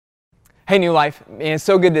Hey, New Life, man, it's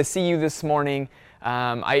so good to see you this morning.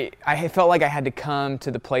 I felt like I had to come to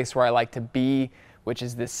the place where I like to be, which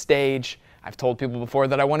is this stage. I've told people before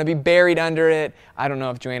that I want to be buried under it. I don't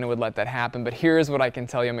know if Joanna would let that happen, but here's what I can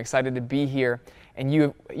tell you. I'm excited to be here, and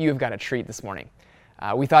you have got a treat this morning.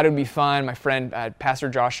 We thought it would be fun. My friend, Pastor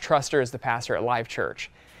Josh Truster, is the pastor at Live Church,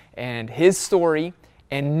 and his story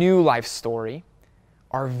and New Life's story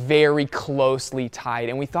are very closely tied.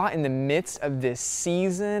 And we thought in the midst of this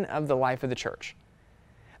season of the life of the church,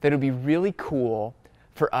 that it would be really cool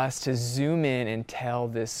for us to zoom in and tell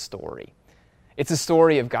this story. It's a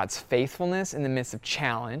story of God's faithfulness in the midst of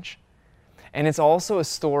challenge, and it's also a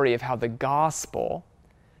story of how the gospel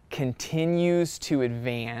continues to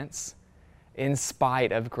advance in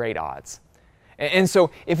spite of great odds. And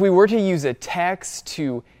so if we were to use a text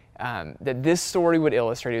to that this story would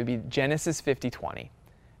illustrate, it would be Genesis 50:20.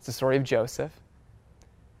 It's the story of Joseph.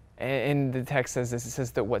 And the text says this. It says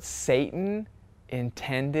that what Satan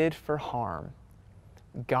intended for harm,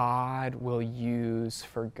 God will use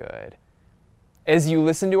for good. As you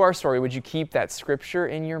listen to our story, would you keep that scripture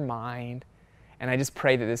in your mind? And I just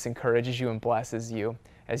pray that this encourages you and blesses you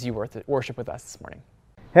as you worship with us this morning.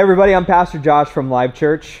 Hey everybody, I'm Pastor Josh from Live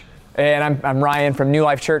Church. And I'm Ryan from New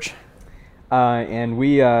Life Church. And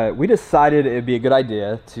we decided it would be a good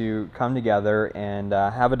idea to come together and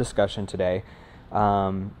have a discussion today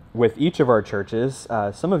with each of our churches.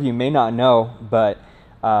 Some of you may not know, but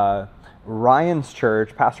Ryan's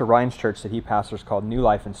church, Pastor Ryan's church that he pastors, called New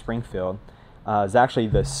Life in Springfield, is actually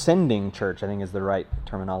the sending church, I think is the right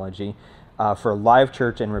terminology, for Live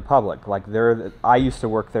Church in Republic. I used to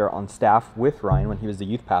work there on staff with Ryan when he was the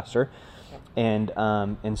youth pastor, and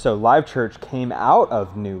so Live Church came out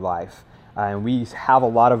of New Life. And we have a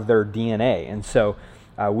lot of their DNA. And so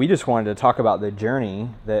we just wanted to talk about the journey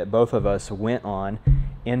that both of us went on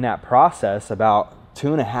in that process about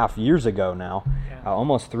 2.5 years ago now,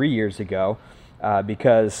 almost 3 years ago,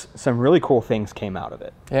 because some really cool things came out of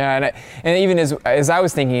it. Yeah, and even as I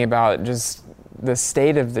was thinking about just the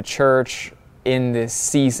state of the church in this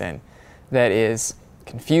season that is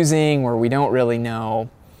confusing, where we don't really know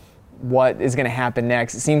what is going to happen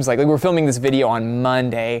next. It seems like we're filming this video on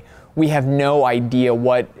Monday. We have no idea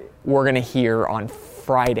what we're going to hear on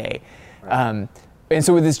Friday. Right. And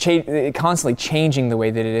so with this constantly changing the way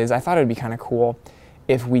that it is, I thought it would be kind of cool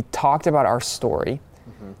if we talked about our story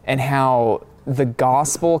and how the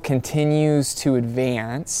gospel continues to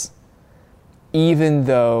advance even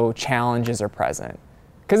though challenges are present.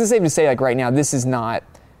 Because it's safe to say, right now, this is not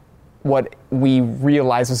what we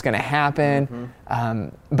realized was going to happen.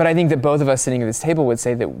 But I think that both of us sitting at this table would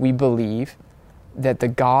say that we believe that the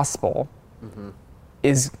gospel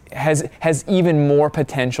has even more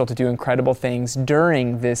potential to do incredible things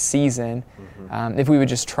during this season if we would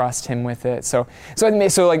just trust him with it. So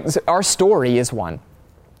our story is one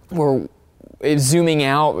where, zooming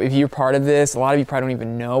out, if you're part of this, a lot of you probably don't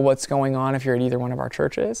even know what's going on if you're at either one of our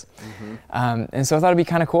churches. And so I thought it'd be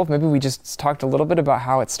kind of cool if maybe we just talked a little bit about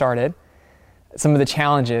how it started, some of the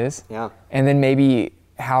challenges, and then maybe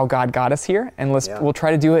how God got us here, and we'll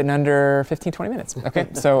try to do it in under 15-20 minutes. Okay,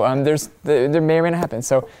 so there may or may not happen.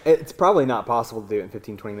 So it's probably not possible to do it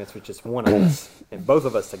in 15-20 minutes with just one of us, and both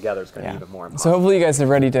of us together is going to be even more impossible. So hopefully you guys are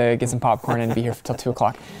ready to get some popcorn and be here till 2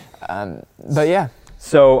 o'clock. But yeah.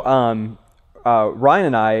 So Ryan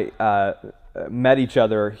and I met each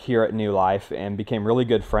other here at New Life and became really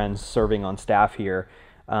good friends serving on staff here.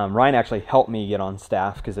 Ryan actually helped me get on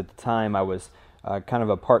staff because at the time I was kind of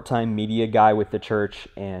a part-time media guy with the church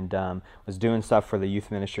and was doing stuff for the youth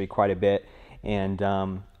ministry quite a bit. And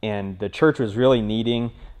the church was really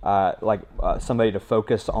needing somebody to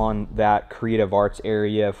focus on that creative arts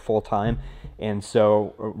area full-time. And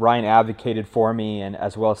so Ryan advocated for me, and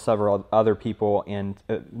as well as several other people, and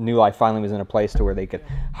New Life finally was in a place to where they could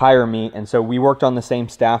hire me. And so we worked on the same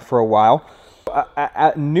staff for a while.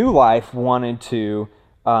 New Life wanted to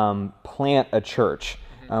plant a church.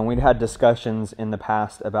 We'd had discussions in the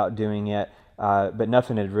past about doing it, but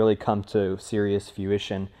nothing had really come to serious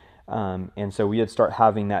fruition. And so we had started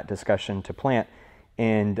having that discussion to plant.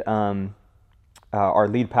 And our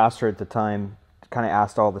lead pastor at the time kind of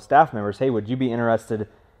asked all the staff members, hey, would you be interested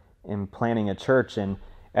in planting a church? And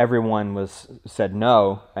everyone said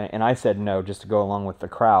no, and I said no just to go along with the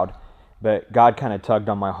crowd. But God kind of tugged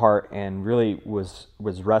on my heart and really was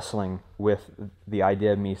wrestling with the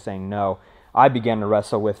idea of me saying no. I began to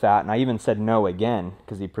wrestle with that, and I even said no again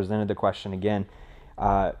because he presented the question again.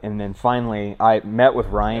 And then finally, I met with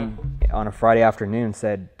Ryan on a Friday afternoon and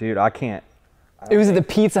said, dude, I can't. It was at the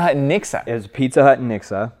Pizza Hut in Nixa. It was Pizza Hut in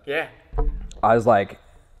Nixa. Yeah. I was like,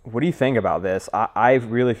 what do you think about this? I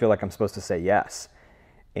really feel like I'm supposed to say yes.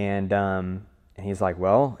 And he's like,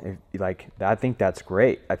 well, I think that's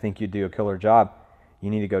great. I think you do a killer job. You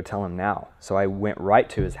need to go tell him now. So I went right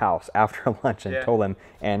to his house after lunch and told him,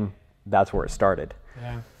 and that's where it started.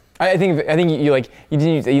 Yeah. I think you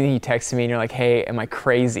texted me and you're like, hey, am I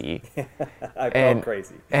crazy? I felt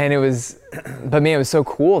crazy. And it was, but man, it was so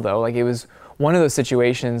cool though. Like it was one of those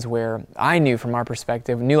situations where I knew from our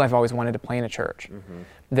perspective, New Life always wanted to plant a church.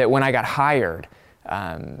 That when I got hired,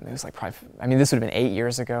 it was like probably, this would have been 8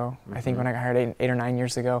 years ago. I think when I got hired 8 or 9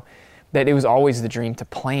 years ago, that it was always the dream to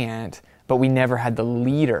plant, but we never had the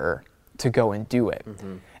leader to go and do it.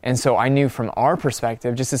 And so I knew from our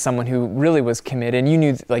perspective, just as someone who really was committed, and you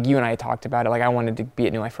knew, like you and I had talked about it, like I wanted to be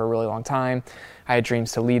at New Life for a really long time. I had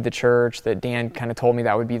dreams to lead the church, that Dan kind of told me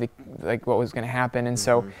that would be what was going to happen. And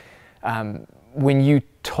so when you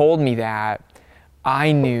told me that,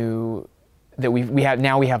 I knew that we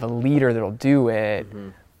have a leader that'll do it.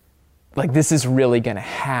 Like this is really going to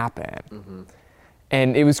happen.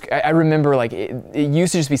 And it was, I remember like it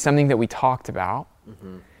used to just be something that we talked about.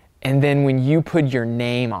 And then when you put your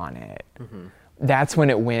name on it, that's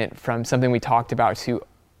when it went from something we talked about to,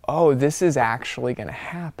 oh, this is actually going to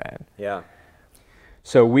happen. Yeah.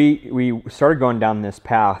 So we started going down this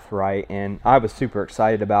path, right? And I was super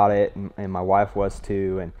excited about it, and my wife was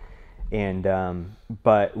too.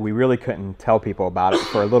 But we really couldn't tell people about it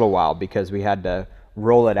for a little while because we had to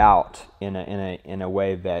roll it out in a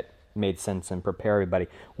way that made sense and prepare everybody.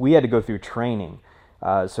 We had to go through training.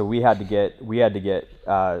 So we had to get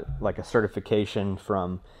like a certification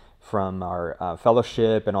from our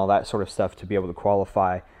fellowship and all that sort of stuff to be able to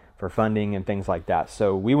qualify for funding and things like that.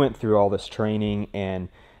 So we went through all this training and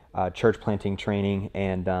church planting training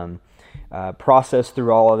and processed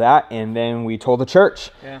through all of that, and then we told the church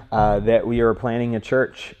that we were planning a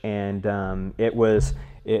church, and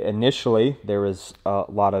initially there was a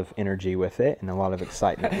lot of energy with it and a lot of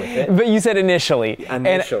excitement with it. But you said initially. And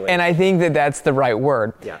I think that that's the right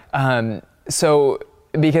word. Yeah. So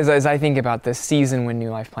because as I think about this season when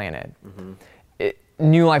New Life planted,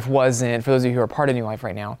 New Life wasn't, for those of you who are part of New Life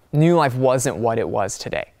right now, New Life wasn't what it was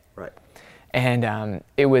today. Right. And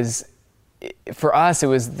it was, for us, it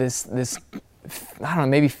was this I don't know,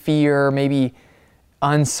 maybe fear, maybe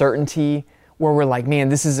uncertainty, where we're like, man,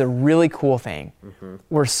 this is a really cool thing.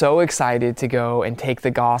 We're so excited to go and take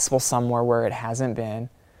the gospel somewhere where it hasn't been.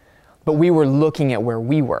 But we were looking at where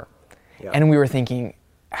we were. Yeah. And we were thinking,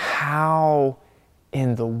 how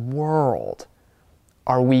in the world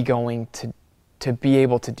are we going to be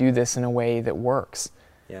able to do this in a way that works?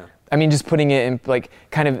 Yeah. Just putting it in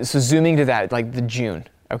so zooming to that, like the June,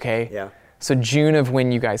 okay? Yeah. So June of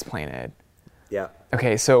when you guys planted. Yeah.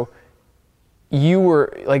 Okay, so you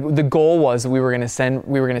were like, the goal was that we were going to send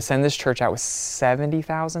this church out with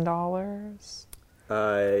 $70,000.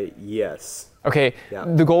 Yes. Okay. Yeah.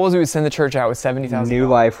 The goal was we would send the church out with $70,000. New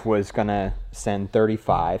Life was going to send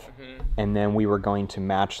 35, and then we were going to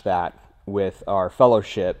match that with our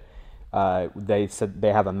fellowship. They said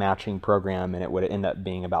they have a matching program, and it would end up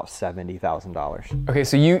being about $70,000. Okay,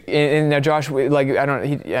 so and now Josh, like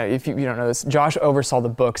if you don't know this, Josh oversaw the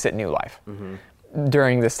books at New Life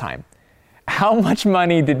during this time. How much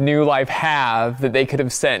money did New Life have that they could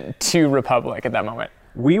have sent to Republic at that moment?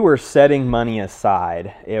 We were setting money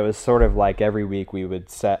aside. It was sort of like every week we would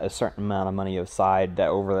set a certain amount of money aside that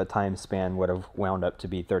over the time span would have wound up to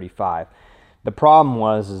be 35. The problem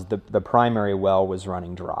was the primary well was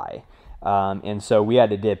running dry. And so we had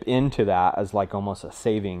to dip into that as like almost a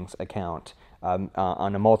savings account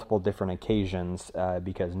on a multiple different occasions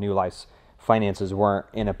because New Life's finances weren't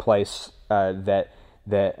in a place that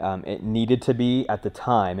it needed to be at the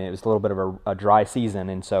time. It was a little bit of a dry season,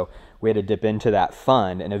 and so we had to dip into that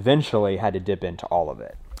fund and eventually had to dip into all of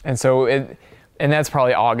it. And so and that's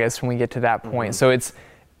probably August when we get to that point. So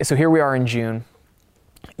here we are in June.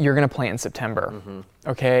 You're going to plant in September.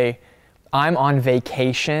 Okay. I'm on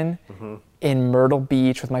vacation in Myrtle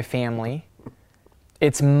Beach with my family.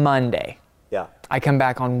 It's Monday. Yeah. I come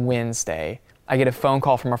back on Wednesday. I get a phone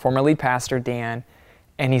call from our former lead pastor, Dan,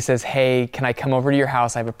 and he says, hey, can I come over to your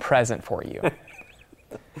house? I have a present for you.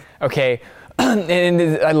 Okay.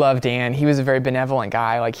 And I love Dan. He was a very benevolent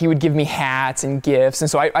guy. Like, he would give me hats and gifts. And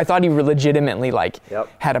so I thought he legitimately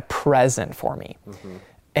had a present for me.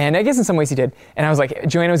 And I guess in some ways he did. And I was like,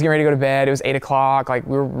 Joanna was getting ready to go to bed. It was 8 o'clock. Like,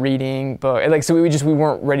 we were reading book. Like, so we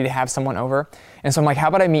weren't ready to have someone over. And so I'm like, how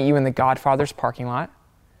about I meet you in the Godfather's parking lot?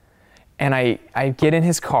 And I get in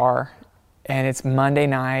his car, and it's Monday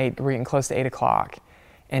night. We're getting close to 8 o'clock.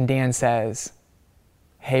 And Dan says,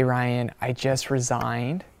 hey, Ryan, I just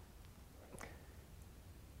resigned.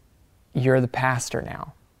 You're the pastor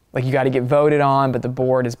now. Like, you got to get voted on, but the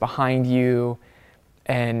board is behind you.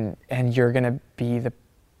 and you're going to be the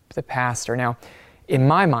pastor. Now, in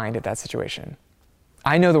my mind at that situation,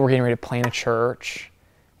 I know that we're getting ready to plant a church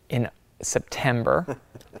in September.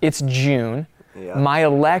 It's June. Yeah. My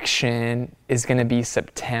election is going to be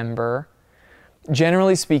September.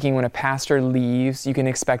 Generally speaking, when a pastor leaves, you can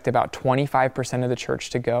expect about 25% of the church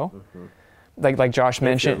to go. Like Josh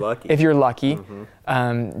mentioned, if you're lucky.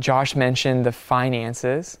 Josh mentioned the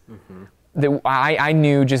finances. That I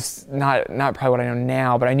knew, just not probably what I know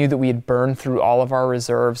now, but I knew that we had burned through all of our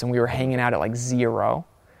reserves and we were hanging out at like zero.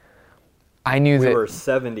 I knew we that were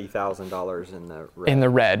 $70,000 in the red. In the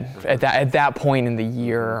red at that point in the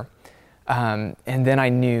year. And then I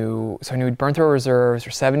knew we'd burned through our reserves.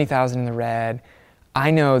 We're 70,000 in the red. I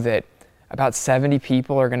know that about 70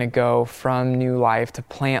 people are going to go from New Life to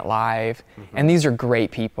Plant Live, and these are great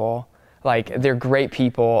people. Like, they're great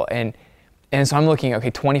people, and so I'm looking, okay,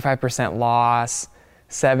 25% loss,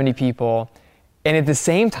 70 people, and at the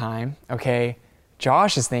same time, okay,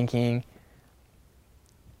 Josh is thinking,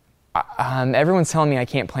 everyone's telling me I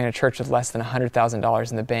can't plant a church with less than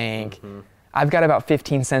 $100,000 in the bank. I've got about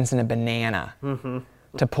 15 cents in a banana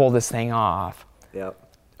to pull this thing off.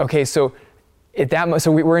 Yep. Okay, so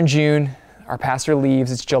we're in June. Our pastor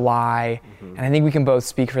leaves. It's July, and I think we can both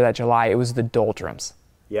speak for that July. It was the doldrums.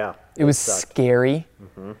 Yeah. It was scary.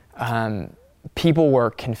 People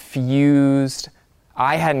were confused.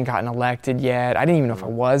 I hadn't gotten elected yet. I didn't even know if I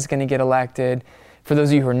was going to get elected. For those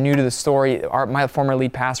of you who are new to the story, my former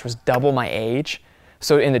lead pastor was double my age.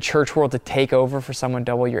 So in the church world, to take over for someone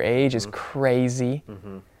double your age is crazy.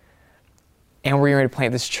 And we're ready to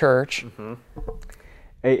plant this church.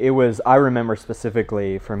 It was, I remember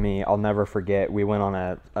specifically for me, I'll never forget, we went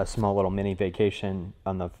on a small little mini vacation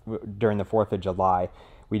during the 4th of July.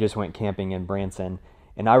 We just went camping in Branson.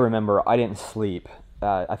 And I remember I didn't sleep,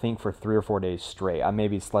 I think for 3 or 4 days straight. I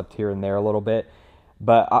maybe slept here and there a little bit.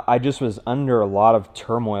 But I just was under a lot of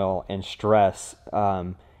turmoil and stress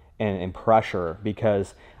and pressure,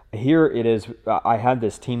 because here it is, I had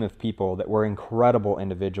this team of people that were incredible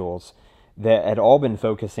individuals that had all been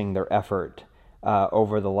focusing their effort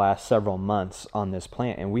over the last several months on this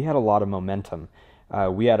plant, and we had a lot of momentum.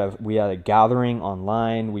 We had a gathering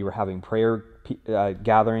online. We were having prayer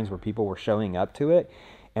gatherings where people were showing up to it,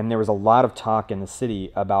 and there was a lot of talk in the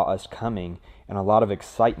city about us coming and a lot of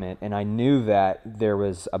excitement. And I knew that there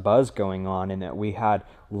was a buzz going on, and that we had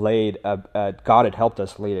God had helped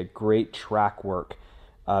us lay a great track work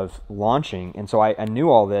of launching. And so I knew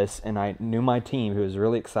all this, and I knew my team, who was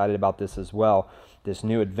really excited about this as well, this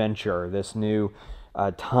new adventure, this new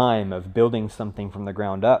time of building something from the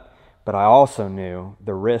ground up. But I also knew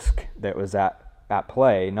the risk that was at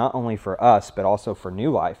play, not only for us, but also for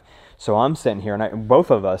New Life. So I'm sitting here, and both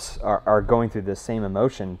of us are going through this same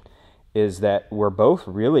emotion, is that we're both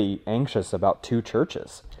really anxious about 2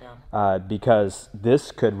 churches. Because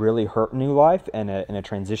this could really hurt New Life in a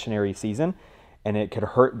transitionary season, and it could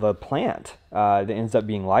hurt the plant that ends up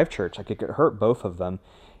being Life Church. Like, it could hurt both of them.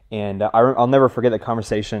 And I'll never forget the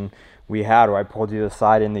conversation we had where I pulled you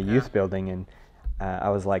aside in the youth building, and I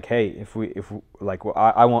was like, hey,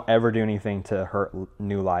 I won't ever do anything to hurt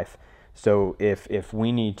New Life. So if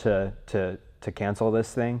we need to cancel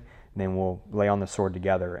this thing, then we'll lay on the sword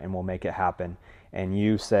together and we'll make it happen. And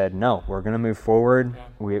you said, no, we're going to move forward. Yeah.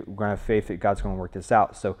 We're going to have faith that God's going to work this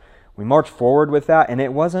out. So we marched forward with that. And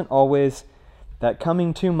it wasn't always that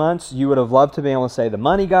coming 2 months, you would have loved to be able to say the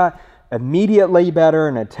money got immediately better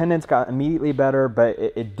and attendance got immediately better, but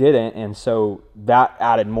it didn't. And so that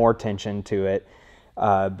added more tension to it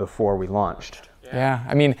before we launched. Yeah.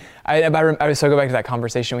 I mean, I so go back to that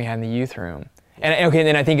conversation we had in the youth room. And okay,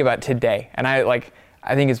 then I think about today, and I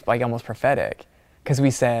think it's like almost prophetic, because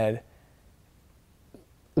we said,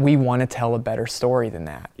 we want to tell a better story than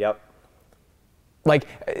that. Yep. I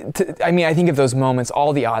think of those moments,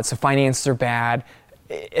 all the odds. So finances are bad,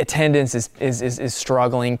 attendance is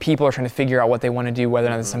struggling, people are trying to figure out what they want to do, whether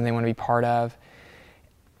or not it's something they want to be part of.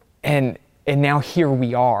 And now here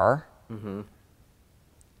we are.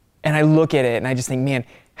 And I look at it and I just think, man,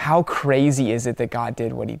 how crazy is it that God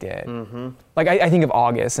did what he did? I think of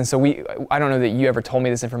August, and so I don't know that you ever told me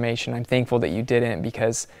this information. I'm thankful that you didn't,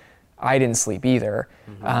 because I didn't sleep either.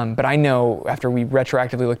 But I know after we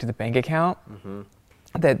retroactively looked at the bank account,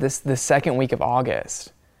 that the second week of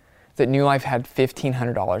August, that New Life had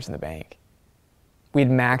 $1,500 in the bank. We'd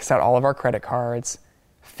maxed out all of our credit cards,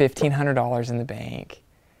 $1,500 in the bank,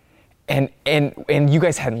 and you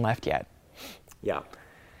guys hadn't left yet. Yeah.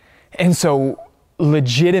 And so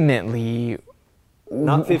legitimately,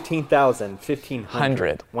 not 15,000,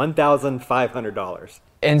 1,500. $1,500.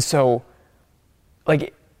 And so,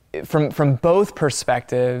 from both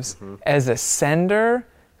perspectives, as a sender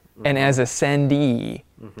and as a sendee,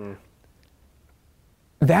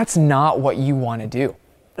 that's not what you want to do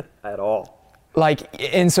at all.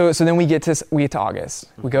 Like, and so then we get to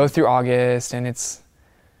August. We go through August, and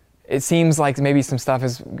it seems like maybe some stuff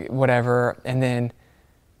is whatever, and then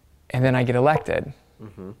I get elected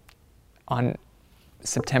on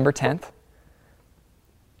September 10th,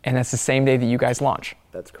 and that's the same day that you guys launch.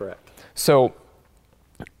 That's correct. So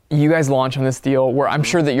you guys launch on this deal where I'm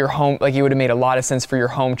sure that your home, like, it would have made a lot of sense for your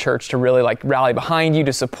home church to really like rally behind you,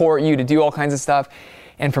 to support you, to do all kinds of stuff.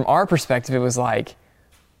 And from our perspective, it was like,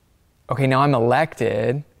 okay, now I'm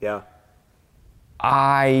elected. Yeah.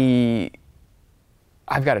 I've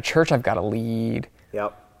got a church I've got to lead.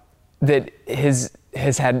 Yep. That has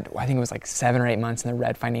had, I think it was like 7 or 8 months in the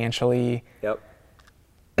red financially. Yep.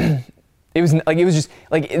 It was just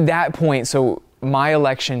like at that point. So my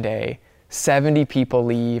election day, 70 people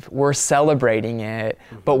leave. We're celebrating it,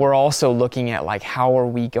 but we're also looking at like, how are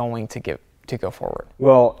we going to go forward?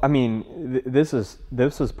 Well, I mean, this is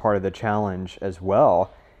part of the challenge as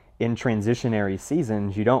well. In transitionary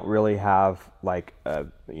seasons, you don't really have like a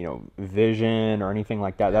vision or anything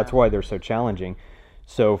like that. Yeah. That's why they're so challenging.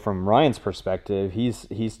 So from Ryan's perspective, he's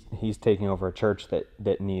taking over a church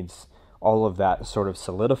that needs all of that sort of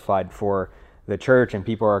solidified for the church, and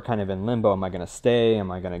people are kind of in limbo. Am I going to stay?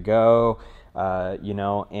 Am I going to go?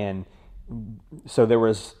 And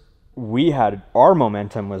so we had our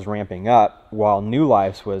momentum was ramping up while New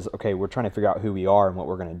Life's was, okay, we're trying to figure out who we are and what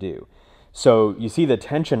we're going to do. So you see the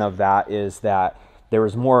tension of that is that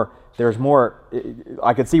there's more,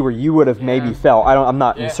 I could see where you would have maybe felt, I'm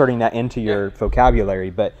not inserting that into your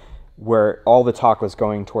vocabulary, but where all the talk was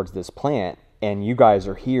going towards this plant, and you guys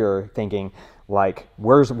are here thinking like,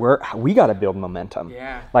 we got to build momentum.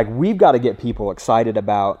 Yeah. Like, we've got to get people excited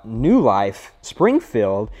about New Life,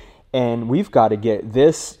 Springfield, and we've got to get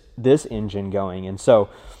this engine going. And so,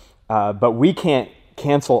 but we can't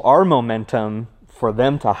cancel our momentum for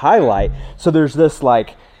them to highlight. So there's this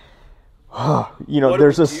like,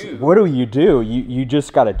 there's this, what do? You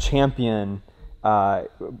just got to champion,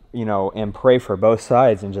 and pray for both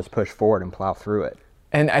sides and just push forward and plow through it.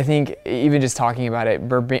 And I think even just talking about it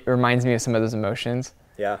reminds me of some of those emotions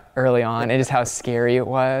early on, and just how scary it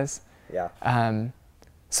was. Yeah.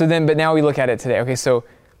 But now we look at it today. Okay, so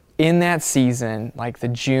in that season, like the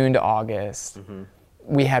June to August,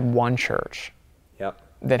 we had one church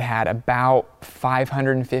that had about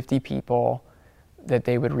 550 people that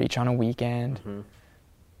they would reach on a weekend,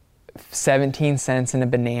 17 cents in a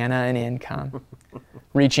banana in income,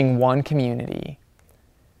 reaching one community.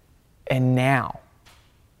 And now,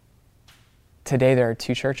 today there are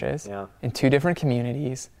 2 churches in 2 different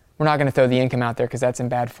communities. We're not going to throw the income out there because that's in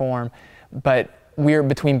bad form, but we're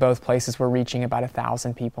between both places. We're reaching about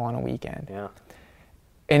 1,000 people on a weekend. Yeah.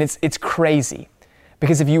 And it's crazy,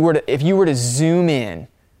 because if you were to zoom in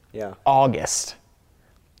August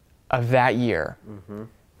of that year,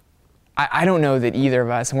 I don't know that either of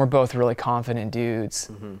us, and we're both really confident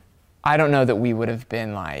dudes, I don't know that we would have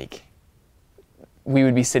been like, we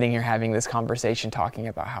would be sitting here having this conversation talking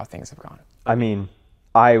about how things have gone. I mean,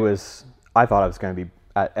 I thought I was going to be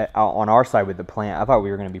on our side with the plant. I thought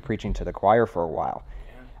we were going to be preaching to the choir for a while.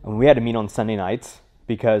 And we had to meet on Sunday nights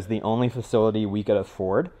because the only facility we could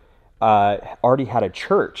afford already had a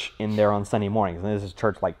church in there on Sunday mornings. And this is a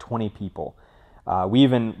church like 20 people. We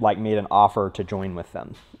even like made an offer to join with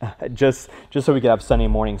them, just so we could have Sunday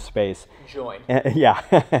morning space. Join. Yeah.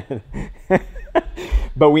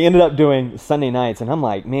 But we ended up doing Sunday nights, and I'm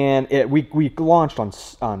like, man, we launched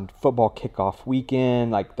on football kickoff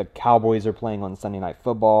weekend. Like, the Cowboys are playing on Sunday Night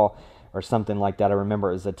Football or something like that. I remember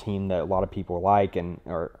it was a team that a lot of people like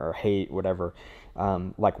or hate, whatever,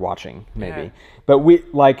 like watching maybe. Yeah. But we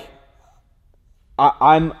like,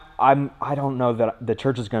 I don't know that the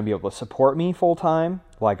church is going to be able to support me full time.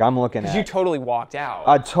 Like, I'm looking at. Because you totally walked out.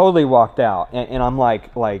 I totally walked out, and I'm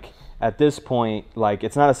like. At this point, like,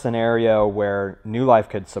 it's not a scenario where New Life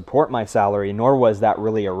could support my salary, nor was that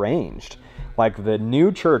really arranged. Like, the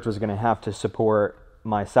new church was going to have to support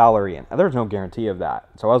my salary, and there's no guarantee of that.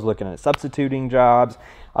 So I was looking at substituting jobs.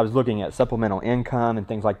 I was looking at supplemental income and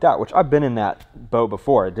things like that, which I've been in that boat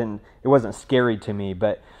before. It wasn't scary to me,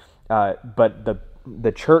 but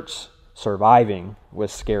the church surviving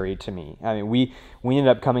was scary to me. I mean, we ended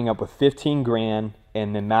up coming up with $15,000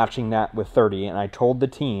 and then matching that with 30, and I told the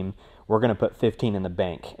team, we're going to put 15 in the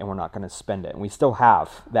bank and we're not going to spend it. And we still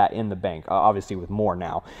have that in the bank, obviously with more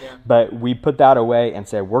now. Yeah. But we put that away and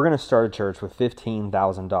said, we're going to start a church with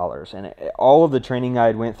 $15,000. And all of the training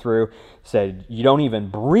I went through said, you don't even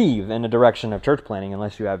breathe in the direction of church planning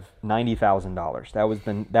unless you have $90,000.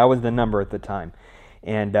 That was the number at the time.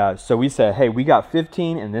 And so we said, hey, we got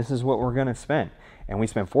 15 and this is what we're going to spend. And we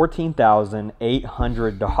spent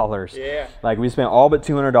 $14,800. Yeah. Like we spent all but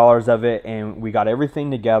 $200 of it, and we got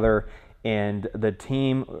everything together, and the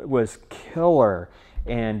team was killer.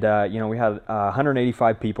 And we had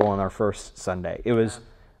 185 people on our first Sunday. It was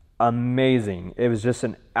amazing. It was just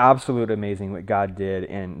an absolute amazing what God did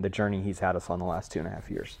and the journey He's had us on the last 2.5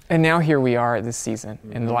 years. And now here we are this season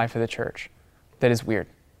in the life of the church. That is weird.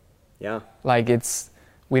 Yeah. Like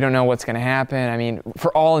we don't know what's going to happen. I mean,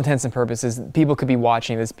 for all intents and purposes, people could be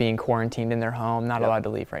watching this being quarantined in their home, not allowed to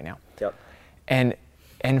leave right now. Yep. And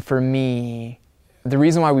for me, the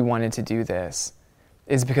reason why we wanted to do this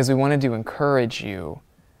is because we wanted to encourage you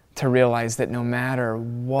to realize that no matter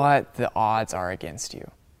what the odds are against you,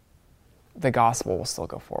 the gospel will still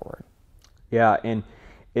go forward. Yeah, and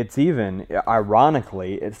it's even,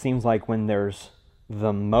 ironically, it seems like when there's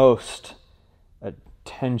the most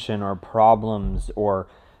tension or problems or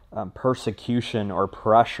persecution or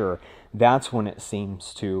pressure, that's when it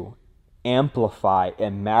seems to amplify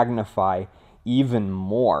and magnify even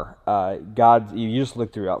more. You just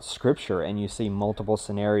look throughout Scripture and you see multiple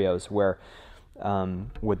scenarios where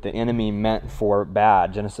what the enemy meant for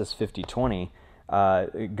bad, Genesis 50:20,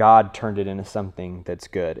 God turned it into something that's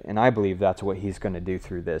good. And I believe that's what He's going to do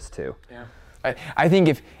through this too. Yeah. I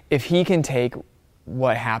think if He can take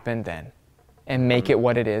what happened then and make it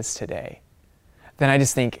what it is today, then I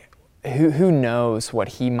just think who knows what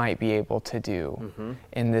He might be able to do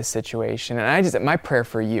in this situation. And my prayer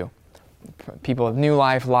for you, people of New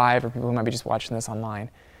Life Live or people who might be just watching this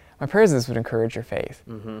online, my prayer is this would encourage your faith.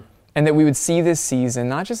 And that we would see this season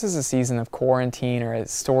not just as a season of quarantine or a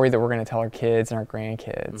story that we're going to tell our kids and our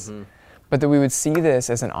grandkids, but that we would see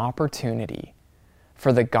this as an opportunity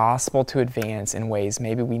for the gospel to advance in ways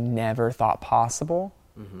maybe we never thought possible.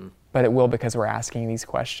 But it will because we're asking these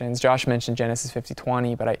questions. Josh mentioned Genesis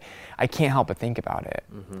 50:20, but I can't help but think about it.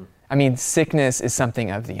 I mean, sickness is something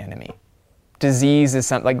of the enemy. Disease is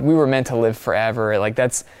something, like we were meant to live forever. Like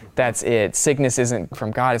that's it. Sickness isn't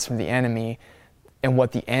from God, it's from the enemy. And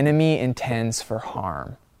what the enemy intends for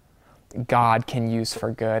harm, God can use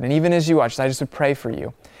for good. And even as you watch, I just would pray for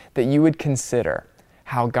you that you would consider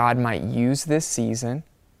how God might use this season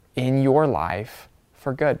in your life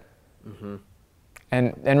for good.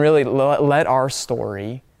 And really let our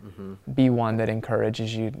story be one that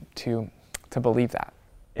encourages you to believe that.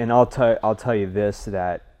 And I'll tell you this,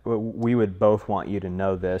 that we would both want you to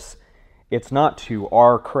know this. It's not to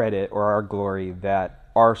our credit or our glory that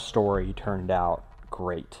our story turned out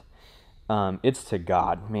great. It's to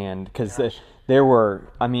God, man, because there were,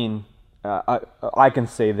 I can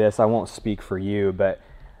say this, I won't speak for you, but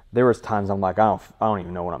there was times I'm like, I don't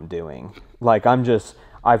even know what I'm doing. Like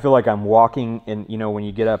I feel like I'm walking in, when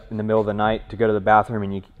you get up in the middle of the night to go to the bathroom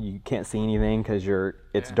and you can't see anything because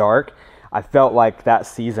it's dark. I felt like that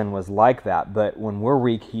season was like that, but when we're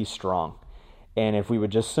weak, He's strong. And if we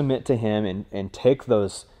would just submit to Him and take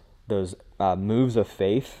those moves of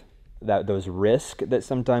faith, those risks that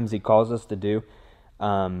sometimes He calls us to do,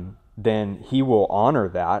 then He will honor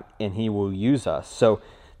that and He will use us. So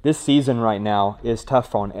this season right now is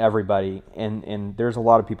tough on everybody, and there's a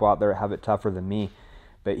lot of people out there that have it tougher than me.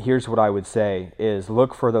 But here's what I would say is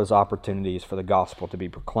look for those opportunities for the gospel to be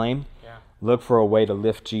proclaimed. Yeah. Look for a way to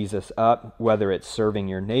lift Jesus up, whether it's serving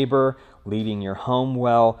your neighbor, leading your home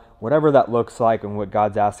well, whatever that looks like and what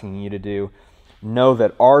God's asking you to do. Know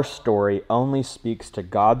that our story only speaks to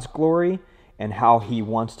God's glory and how He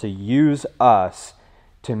wants to use us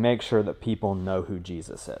to make sure that people know who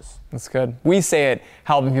Jesus is. That's good. We say it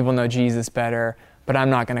helping people know Jesus better, but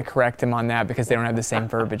I'm not going to correct them on that because they don't have the same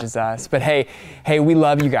verbiage as us. But hey, we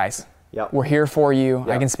love you guys. Yep. We're here for you. Yep.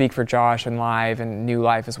 I can speak for Josh and Live and New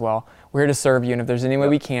Life as well. We're here to serve you, and if there's any way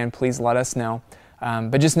we can, please let us know.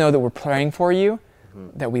 But just know that we're praying for you,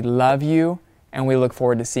 that we love you, and we look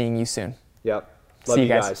forward to seeing you soon. Yep. Love See you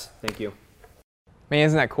guys. Thank you. Man,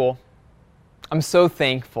 isn't that cool? I'm so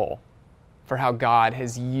thankful for how God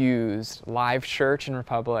has used Live Church in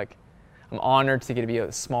Republic. I'm honored to get to be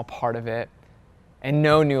a small part of it and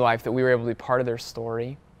know New Life, that we were able to be part of their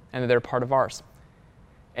story and that they're part of ours.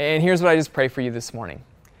 And here's what I just pray for you this morning,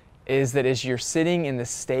 is that as you're sitting in the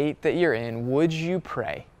state that you're in, would you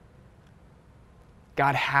pray,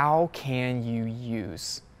 God, how can you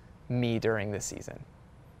use me during this season?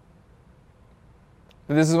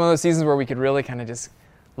 This is one of those seasons where we could really kind of just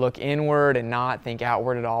look inward and not think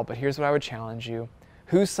outward at all. But here's what I would challenge you.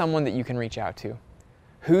 Who's someone that you can reach out to?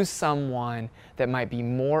 Who's someone that might be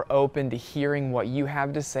more open to hearing what you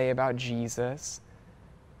have to say about Jesus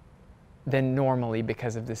than normally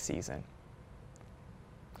because of this season?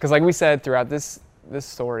 Because like we said throughout this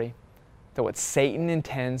story, that what Satan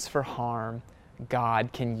intends for harm,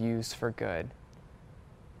 God can use for good.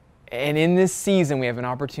 And in this season, we have an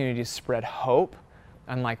opportunity to spread hope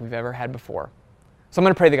unlike we've ever had before. So I'm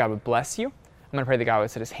going to pray that God would bless you. I'm going to pray that God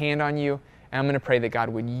would set his hand on you. And I'm going to pray that God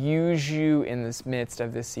would use you in this midst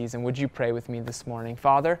of this season. Would you pray with me this morning?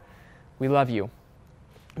 Father, we love you.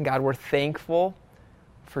 God, we're thankful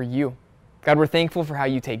for you. God, we're thankful for how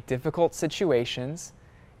you take difficult situations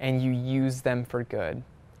and you use them for good.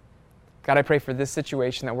 God, I pray for this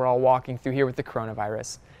situation that we're all walking through here with the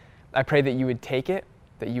coronavirus. I pray that you would take it,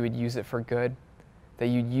 that you would use it for good, that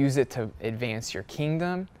you'd use it to advance your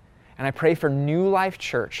kingdom. And I pray for New Life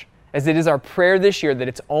Church, as it is our prayer this year, that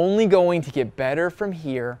it's only going to get better from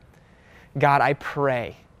here. God, I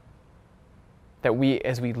pray that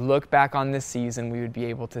as we look back on this season, we would be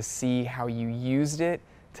able to see how you used it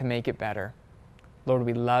to make it better. Lord,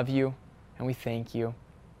 we love you and we thank you.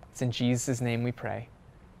 It's in Jesus' name we pray.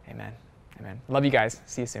 Amen. Amen. Love you guys.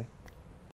 See you soon.